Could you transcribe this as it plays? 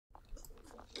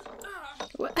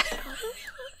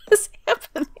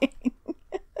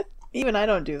Even I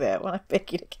don't do that when I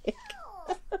bake you a cake.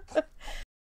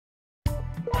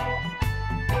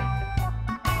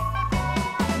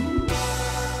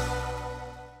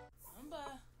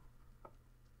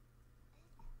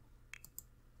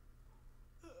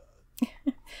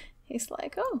 He's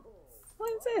like, oh,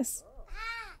 what is this?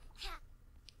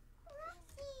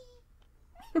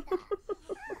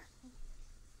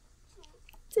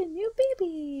 It's a new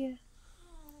baby.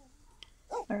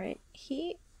 Alright,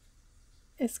 he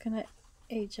is gonna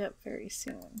age up very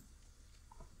soon.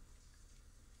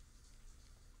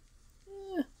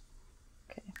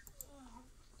 Okay.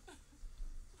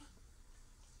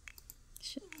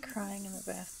 She's crying in the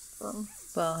bathroom.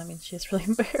 Well, I mean, she's really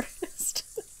embarrassed.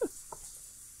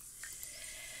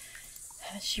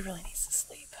 She really needs to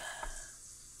sleep.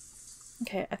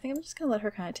 Okay, I think I'm just gonna let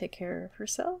her kind of take care of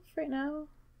herself right now.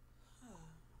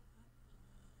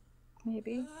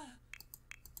 Maybe.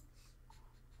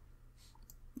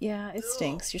 Yeah, it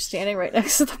stinks. You're standing right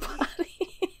next to the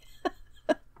body.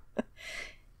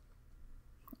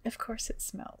 Of course it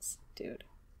smells, dude.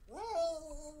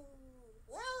 Oh,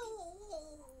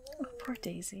 poor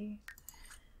Daisy.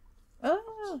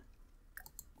 Oh!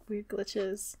 Weird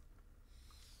glitches.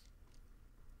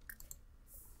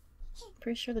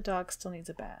 Pretty sure the dog still needs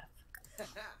a bath.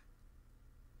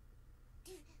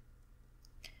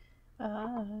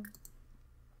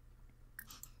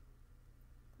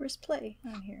 Where's Play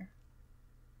on here?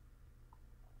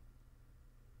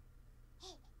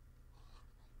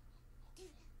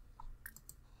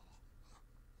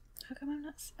 How come I'm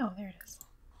not? Oh, there it is.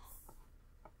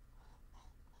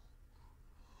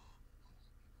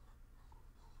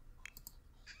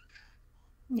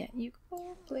 Yeah, you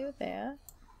go play with that.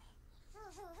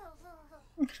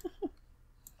 You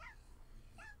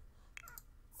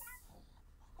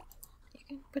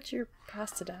can put your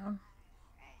pasta down.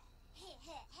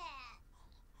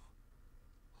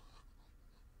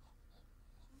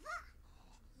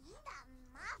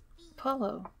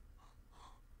 Paulo,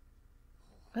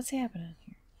 what's happening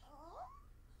here?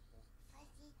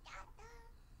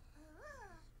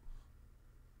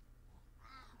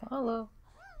 Paulo,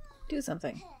 do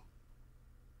something.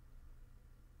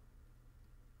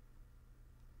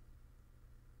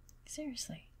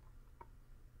 Seriously.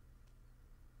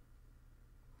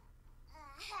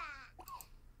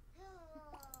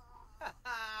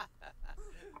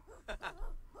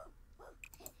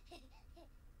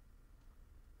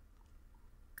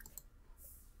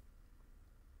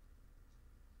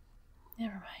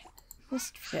 Never mind.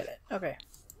 Just forget it. Okay.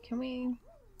 Can we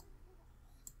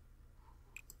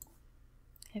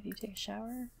have you take a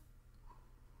shower?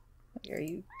 Like, are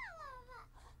you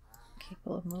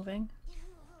capable of moving?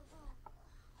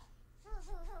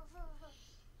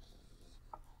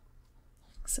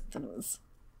 Something was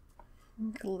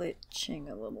glitching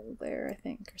a little there, I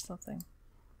think, or something.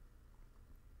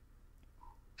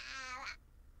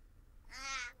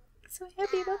 So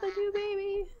happy about the new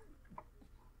baby!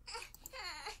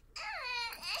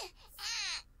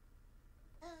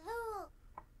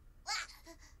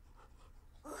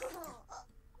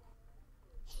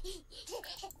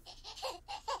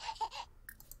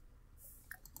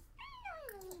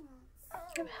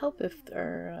 It would help if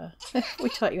our, we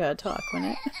taught you how to talk,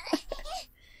 wouldn't it?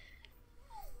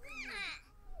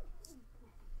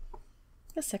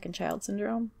 A second child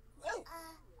syndrome.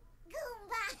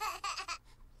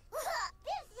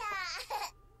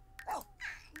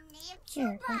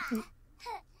 Here, come eat.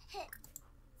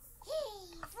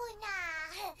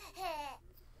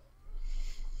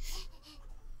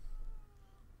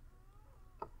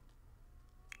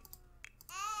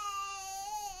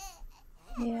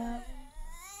 Yeah.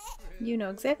 You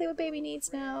know exactly what baby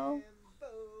needs now.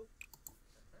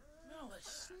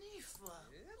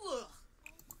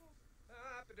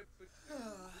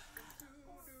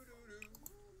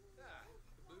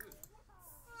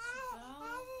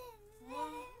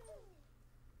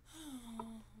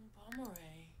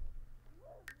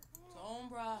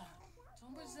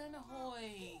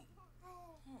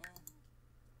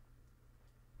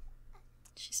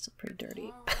 She's still pretty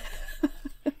dirty.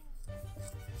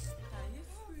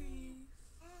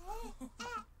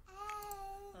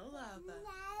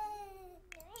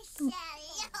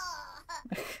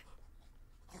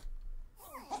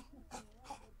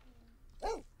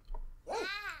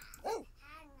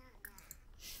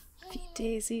 Feed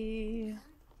Daisy.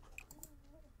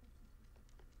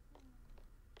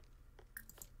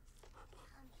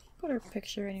 Put her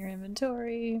picture in your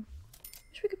inventory.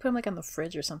 Wish we could put them like on the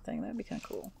fridge or something. That'd be kind of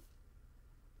cool.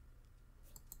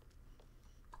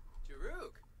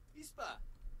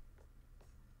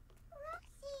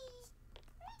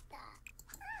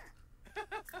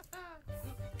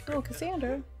 Oh,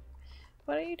 Kassandra,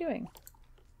 what are you doing?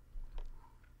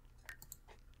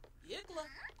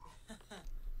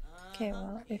 Okay,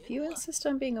 well, if you insist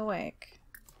on being awake...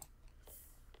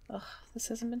 Ugh, this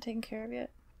hasn't been taken care of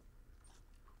yet.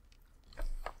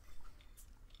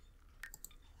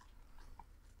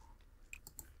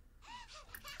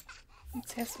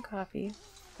 Let's have some coffee.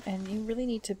 And you really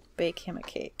need to bake him a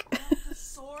cake.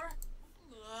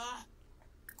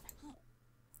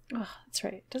 Oh, that's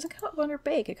right. It doesn't come up under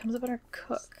bake, it comes up under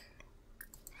cook.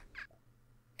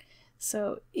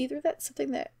 So either that's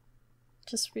something that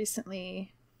just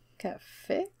recently got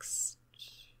fixed,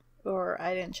 or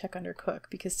I didn't check under cook,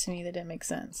 because to me that didn't make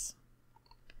sense.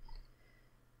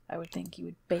 I would think you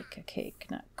would bake a cake,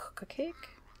 not cook a cake.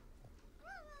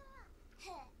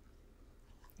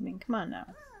 I mean, come on now.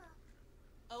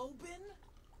 Open?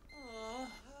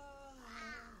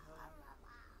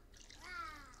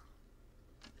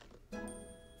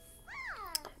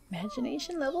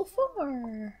 Imagination level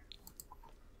 4!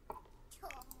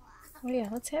 Oh yeah,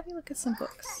 let's have you look at some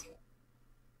books.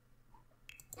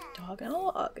 Dog and a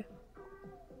log.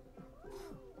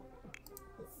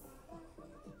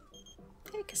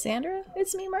 Hey Kassandra,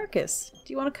 it's me Marcus.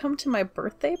 Do you want to come to my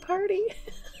birthday party?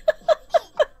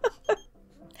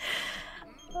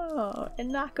 Oh,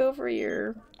 and knock over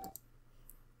your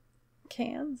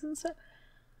cans and stuff?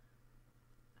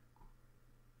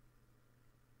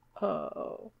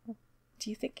 Oh, do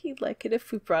you think he'd like it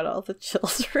if we brought all the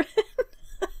children?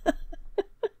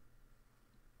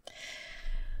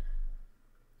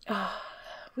 Oh,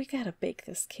 we gotta bake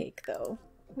this cake though.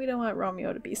 We don't want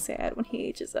Romeo to be sad when he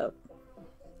ages up.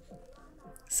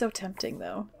 So tempting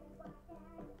though.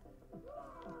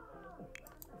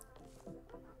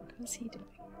 What is he doing?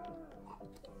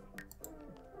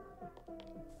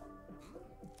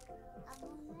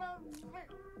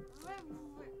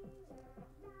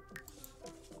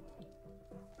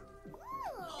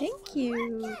 Thank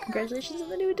you! Congratulations on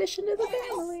the new addition to the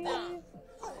family!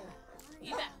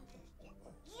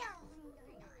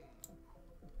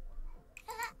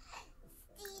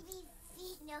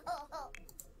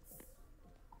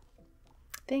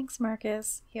 Thanks,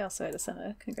 Marcus. He also had to send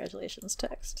a congratulations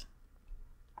text.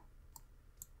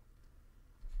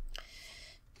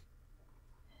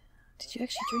 Did you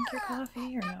actually drink your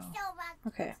coffee or no?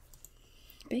 Okay.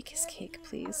 Bake his cake,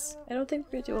 please. I don't think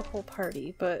we're gonna do a whole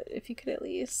party, but if you could at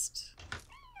least...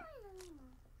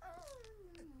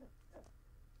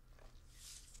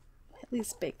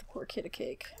 bake the poor kid a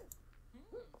cake.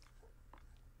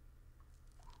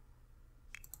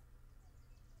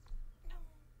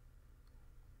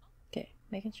 Okay,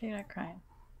 making sure you're not crying.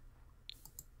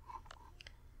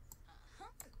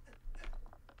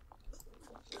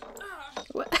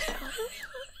 What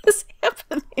is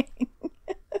happening?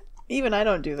 Even I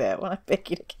don't do that when I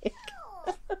bake you a cake.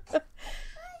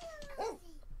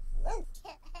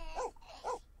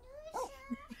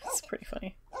 It's pretty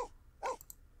funny.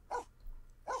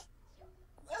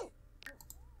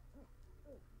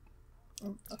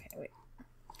 Okay, wait.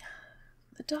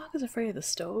 The dog is afraid of the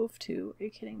stove, too. Are you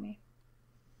kidding me?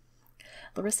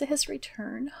 Larissa has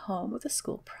returned home with a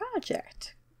school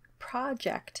project.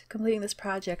 Completing this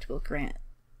project will grant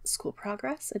school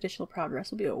progress. Additional progress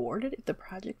will be awarded if the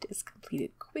project is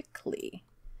completed quickly.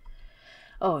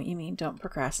 Oh, you mean don't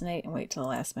procrastinate and wait till the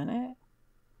last minute?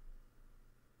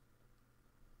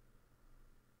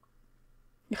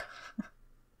 Is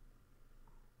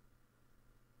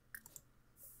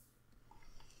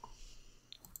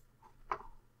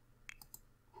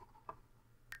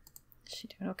she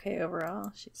doing okay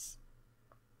overall?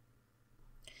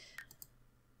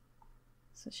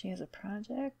 So she has a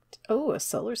project. Oh, a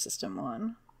solar system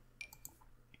one.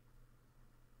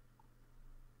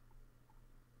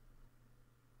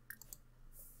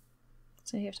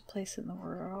 So you have to place it in the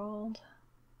world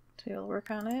to be able to work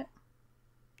on it.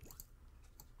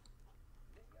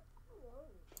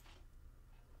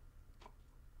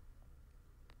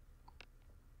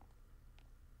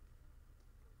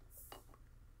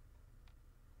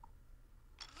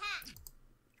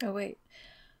 Oh, wait.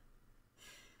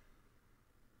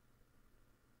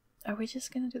 Are we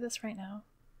just gonna do this right now?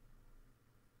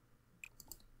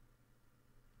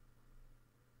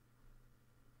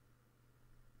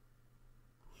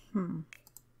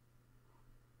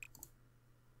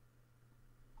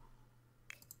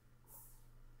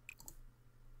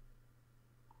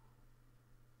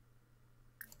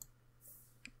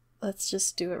 Let's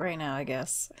just do it right now, I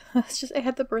guess. Let's just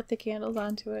add the birthday candles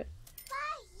onto it.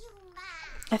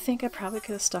 I think I probably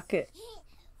could have stuck it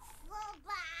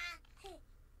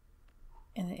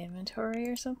in the inventory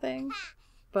or something,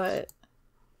 but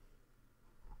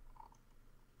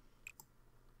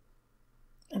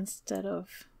instead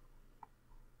of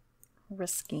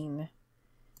risking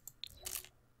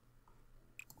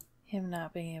him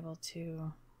not being able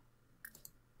to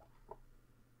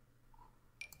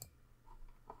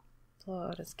blow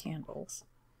out his candles.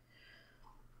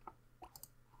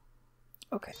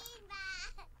 Okay.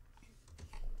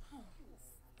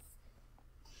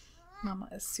 Mama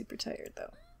is super tired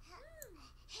though.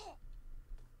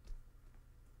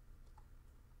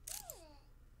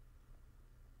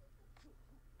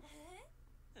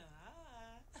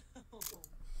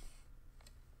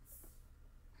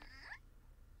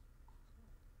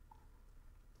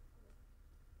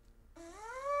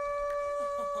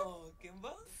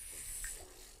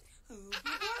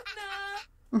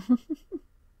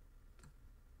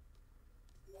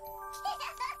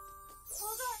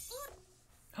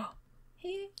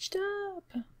 He aged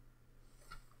up.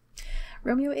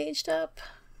 Romeo aged up.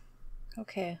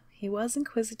 Okay, he was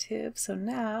inquisitive, so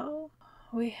now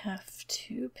we have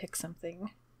to pick something.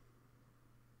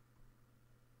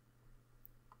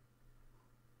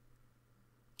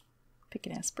 Pick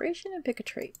an aspiration and pick a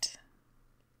trait.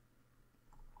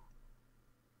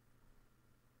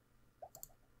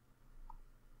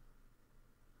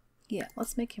 Yeah,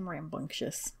 let's make him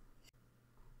rambunctious.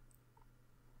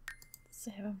 Let's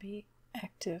have him be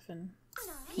active and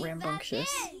rambunctious.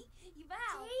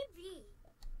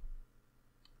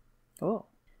 Oh,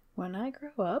 when I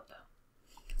grow up,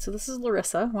 so this is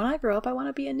Larissa, when I grow up I want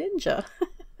to be a ninja.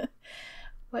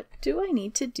 What do I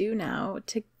need to do now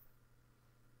to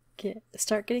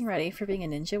start getting ready for being a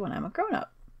ninja when I'm a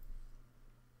grown-up?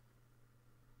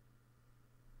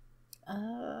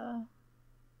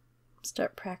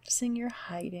 Start practicing your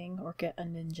hiding or get a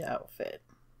ninja outfit.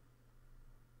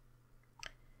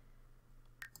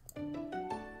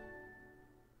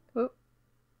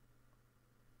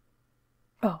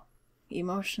 Oh,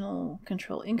 emotional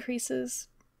control increases,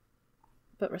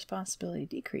 but responsibility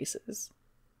decreases.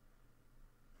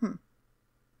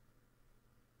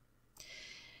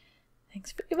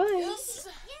 Thanks for the advice.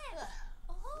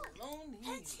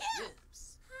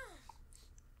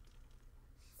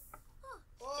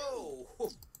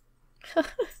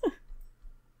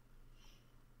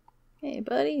 Hey,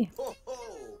 buddy.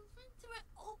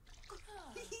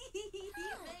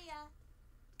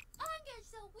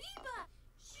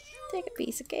 Take a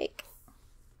piece of cake.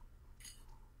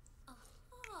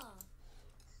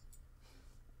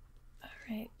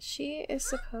 Alright, she is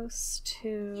supposed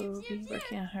to be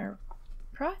working on her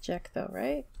project though,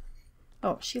 right?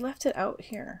 Oh, she left it out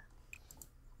here.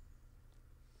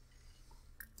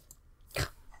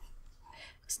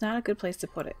 It's not a good place to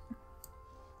put it.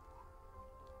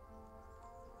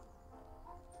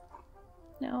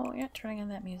 No, you're not turning on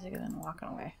that music and then walking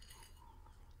away.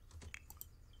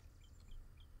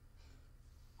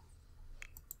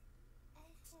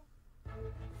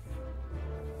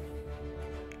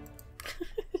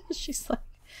 She's like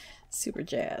super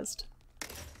jazzed.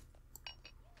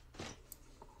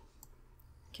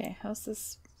 Okay, how's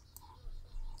this?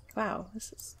 Wow,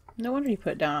 this is... No wonder you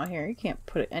put it down out here. You can't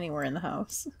put it anywhere in the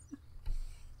house.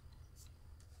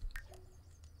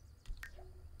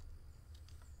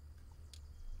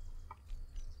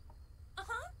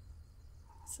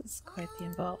 This is quite the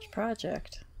involved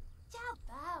project.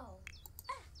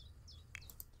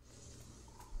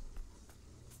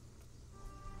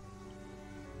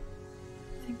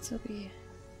 Things will be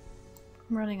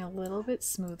running a little bit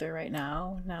smoother right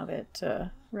now, now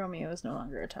that Romeo is no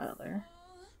longer a toddler.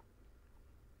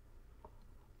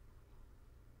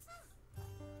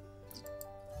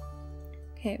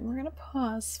 Okay, we're gonna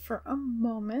pause for a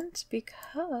moment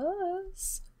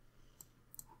because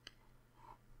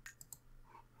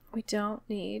we don't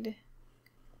need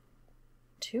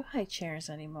 2 high chairs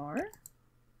anymore.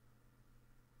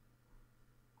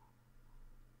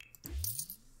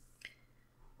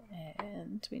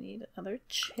 And we need another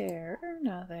chair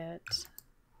now that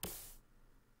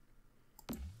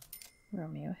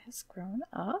Romeo has grown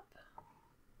up.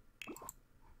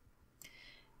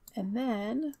 And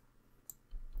then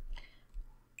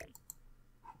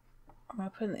I'm going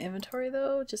to put in the inventory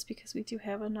though, just because we do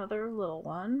have another little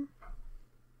one.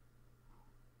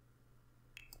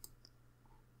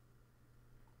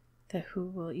 Who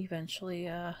will eventually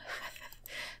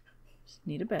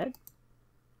need a bed.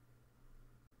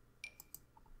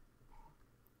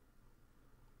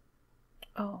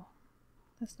 Oh,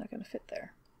 that's not going to fit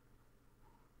there.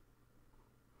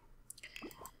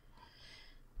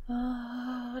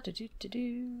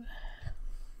 Do-do-do-do.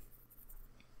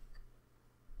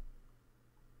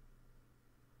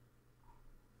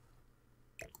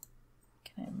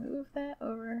 Can I move that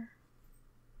over?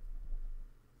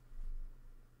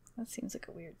 That seems like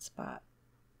a weird spot.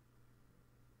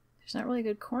 There's not really a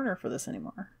good corner for this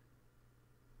anymore.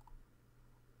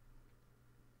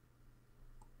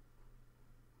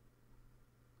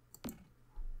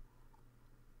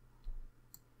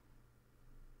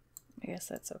 I guess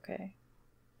that's okay.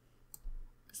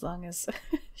 As long as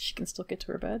she can still get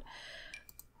to her bed.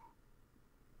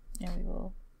 And we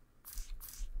will.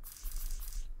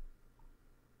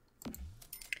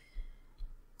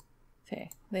 Okay,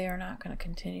 they are not going to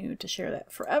continue to share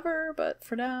that forever, but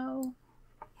for now,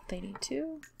 they need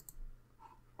to.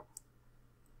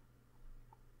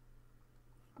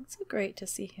 It's so great to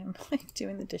see him like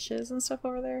doing the dishes and stuff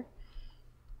over there.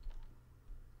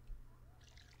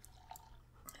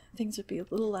 Things would be a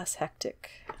little less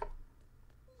hectic.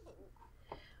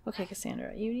 Okay,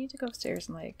 Kassandra, you need to go upstairs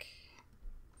and like...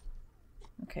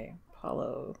 Okay,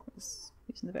 Paulo is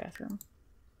using the bathroom.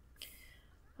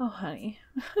 Oh, honey.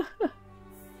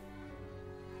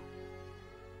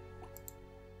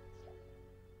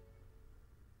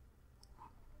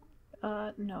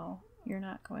 No, you're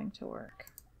not going to work.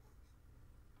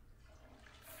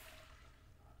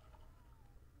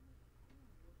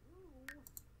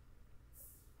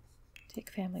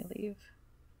 Take family leave.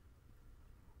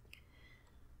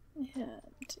 And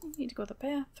you need to go to the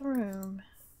bathroom.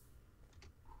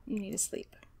 You need to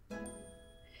sleep.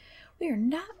 We are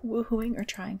not woohooing or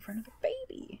trying for another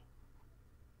baby.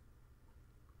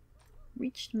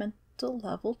 Reached mental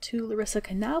level 2. Larissa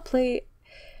can now play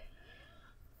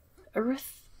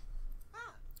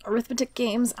arithmetic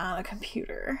games on a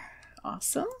computer.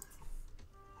 Awesome.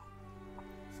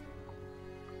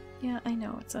 Yeah, I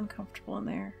know, it's uncomfortable in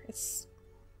there.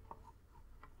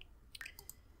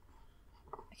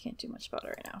 I can't do much about it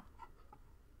right now.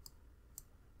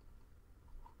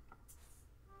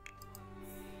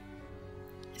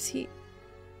 Is he...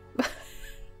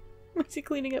 Is he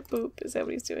cleaning up poop? Is that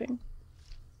what he's doing?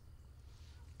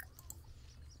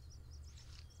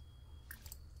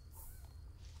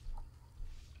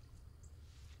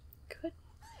 Good.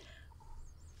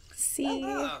 See,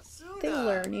 they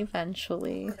learn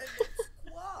eventually.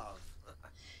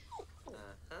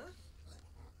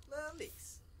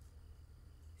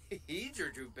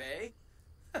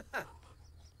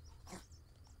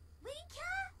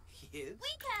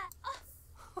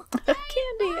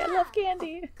 Candy! I love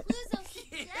candy!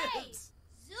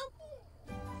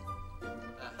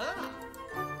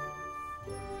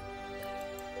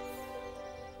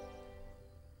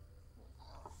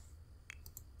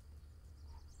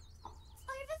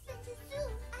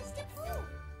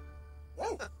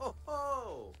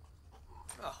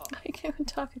 I can't even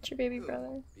talk at your baby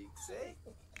brother.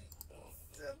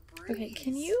 Okay,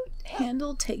 can you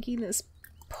handle taking this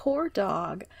poor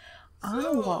dog on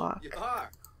a walk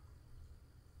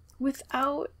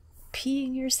without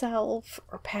peeing yourself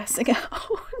or passing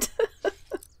out?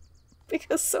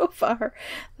 Because so far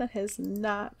that has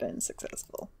not been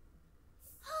successful.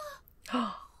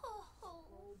 Aww.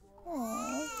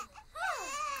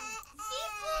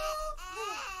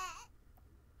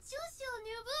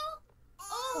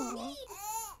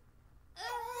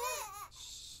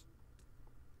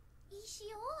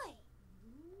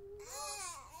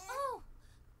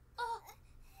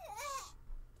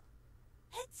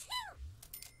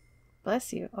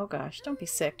 Bless you. Oh gosh, don't be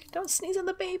sick. Don't sneeze on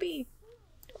the baby.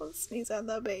 Don't sneeze on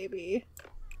the baby.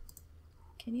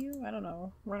 Can you, I don't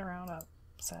know, run around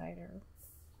outside or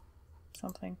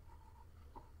something?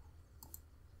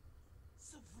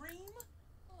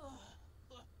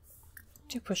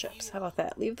 Do push-ups. How about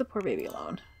that? Leave the poor baby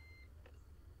alone.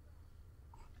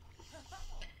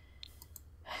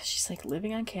 She's like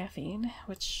living on caffeine,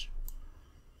 which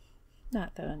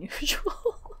not that unusual.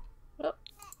 Oh.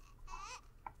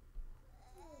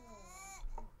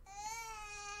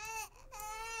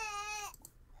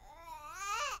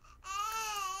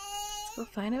 Let's go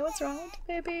find out what's wrong with the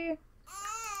baby.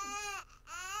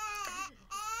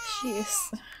 She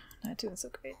is not doing so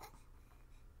great.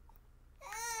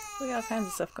 We got all kinds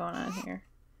of stuff going on here.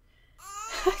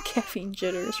 Caffeine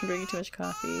jitters from drinking too much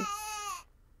coffee.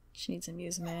 She needs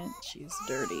amusement. She's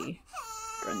dirty,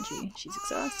 grungy. She's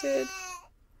exhausted.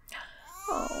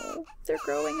 Oh, they're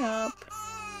growing up.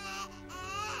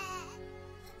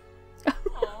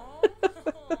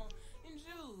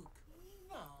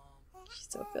 She's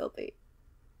so filthy.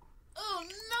 Oh,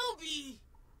 Nobi!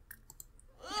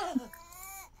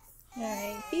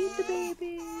 Alright, feed the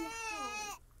baby.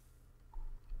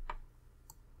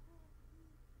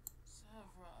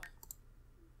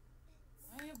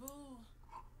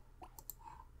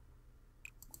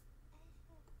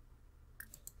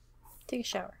 Take a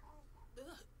shower.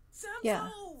 Yeah,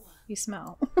 you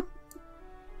smell.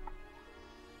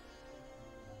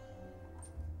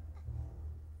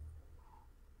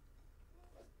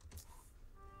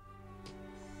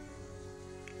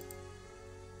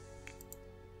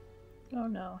 Oh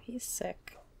no, he's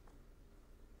sick.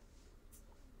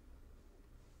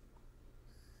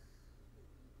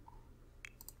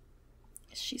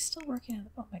 Is she still working on...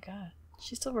 Oh my god.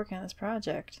 She's still working on this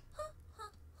project.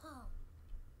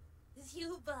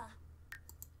 Zuba.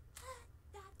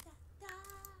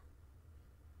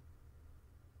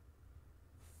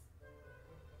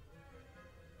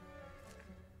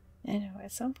 Anyway,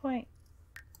 at some point,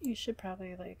 you should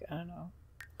probably, like, I don't know,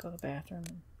 go to the bathroom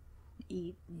and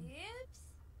eat. And... Yips.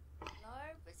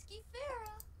 Lord Whiskey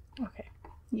Farrah. Okay.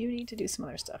 You need to do some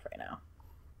other stuff right now.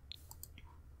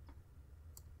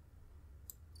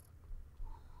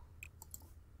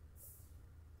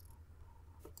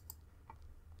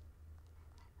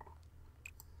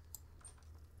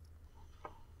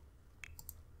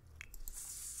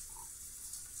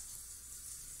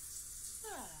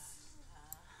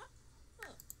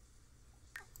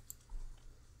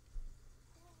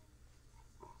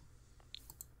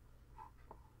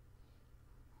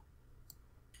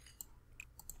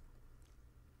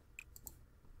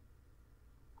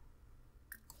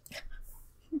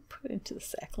 Put it into the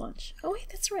sack lunch. Oh wait,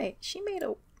 that's right. She made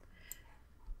a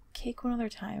cake one other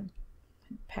time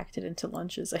and packed it into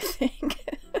lunches, I think.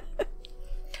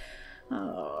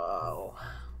 Oh,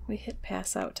 we hit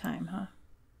pass out time, huh?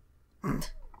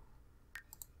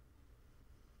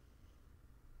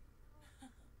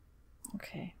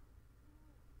 Okay.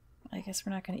 I guess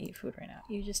we're not going to eat food right now.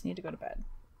 You just need to go to bed.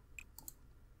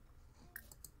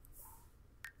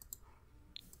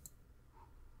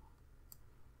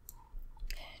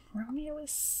 Romeo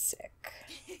is sick.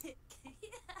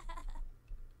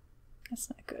 That's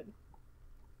not good.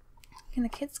 Can the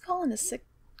kids call into sick?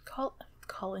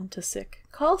 Call into sick.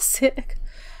 Call sick.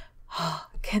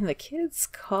 Can the kids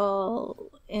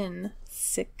call in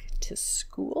sick to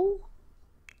school?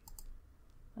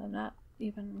 I'm not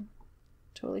even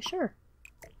totally sure.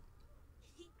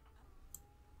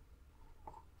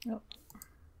 Nope.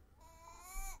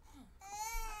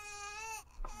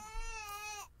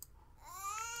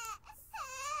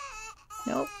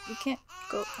 Nope, you can't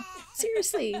go.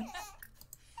 Seriously.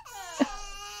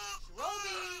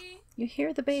 You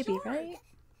hear the baby, right?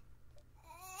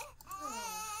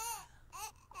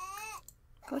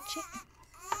 Go check.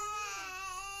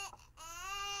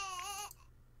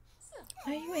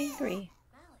 Why are you angry?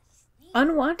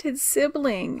 Unwanted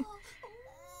sibling.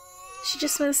 She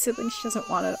just met a sibling she doesn't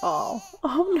want at all.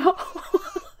 Oh no.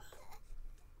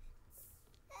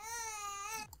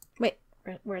 Wait,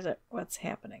 where's it? What's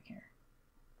happening here?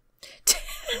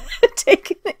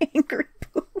 Taking an angry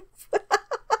poop.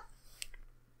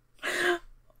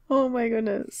 Oh my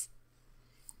goodness.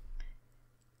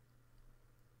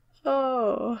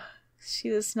 Oh, she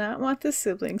does not want the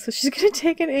sibling, so she's gonna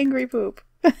take an angry poop.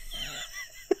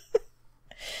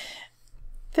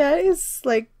 That is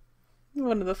like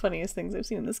one of the funniest things I've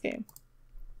seen in this game.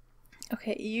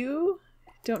 Okay, you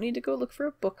don't need to go look for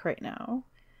a book right now.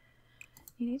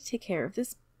 You need to take care of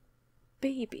this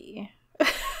baby.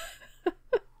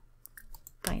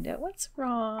 Find out what's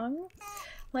wrong.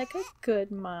 Like a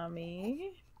good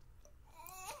mommy.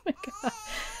 Oh my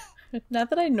god. Not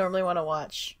that I normally want to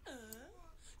watch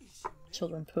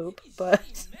children poop,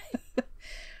 but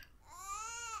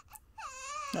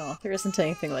no, there isn't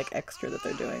anything like extra that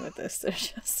they're doing with this. They're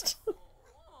just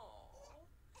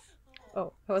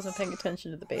oh, I wasn't paying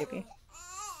attention to the baby.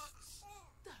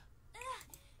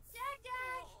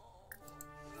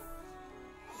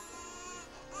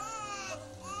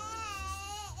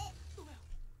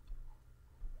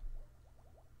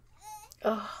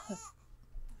 Oh, the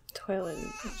toilet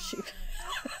is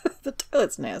the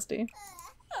toilet's nasty.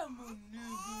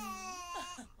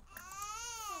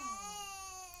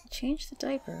 Change the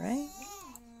diaper, right?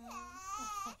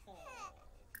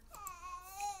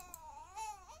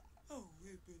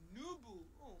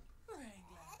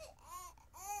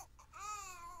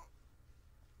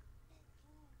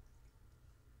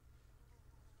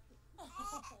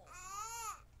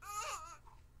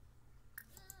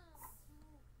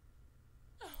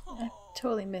 I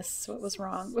totally missed what was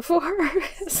wrong before.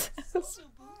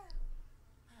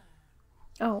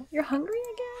 Oh, you're hungry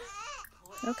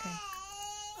again? Okay.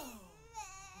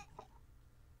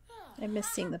 I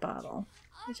missed seeing the bottle.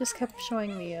 It just kept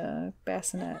showing the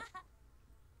bassinet.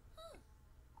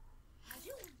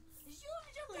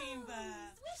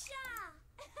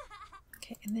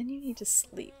 Okay, and then you need to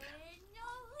sleep.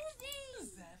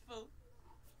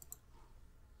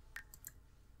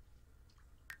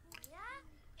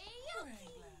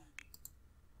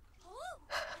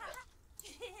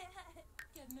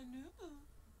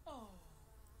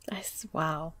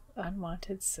 Wow,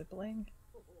 unwanted sibling.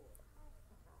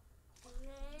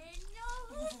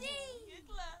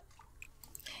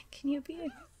 Can you be a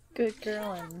good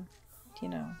girl and, you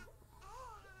know,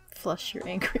 flush your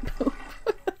angry poop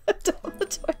down the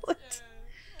toilet?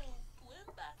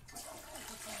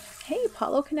 Hey,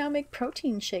 Paulo can now make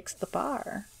protein shakes at the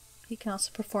bar. He can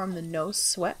also perform the no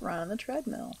sweat run on the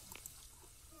treadmill.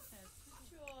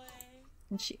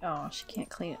 And she can't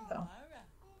clean it though.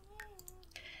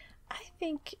 I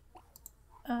think,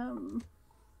 well,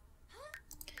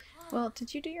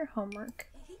 did you do your homework?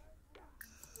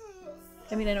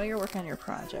 I mean, I know you're working on your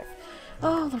project.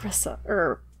 Oh, Larissa,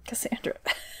 or Cassandra.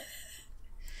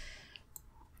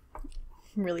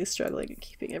 I'm really struggling at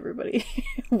keeping everybody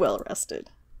well rested.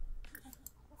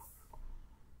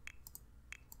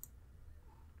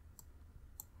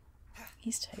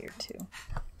 He's tired too.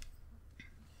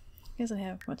 He doesn't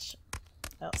have much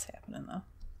else happening though.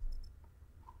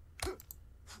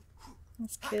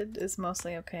 This kid is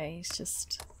mostly okay. He's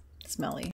just smelly.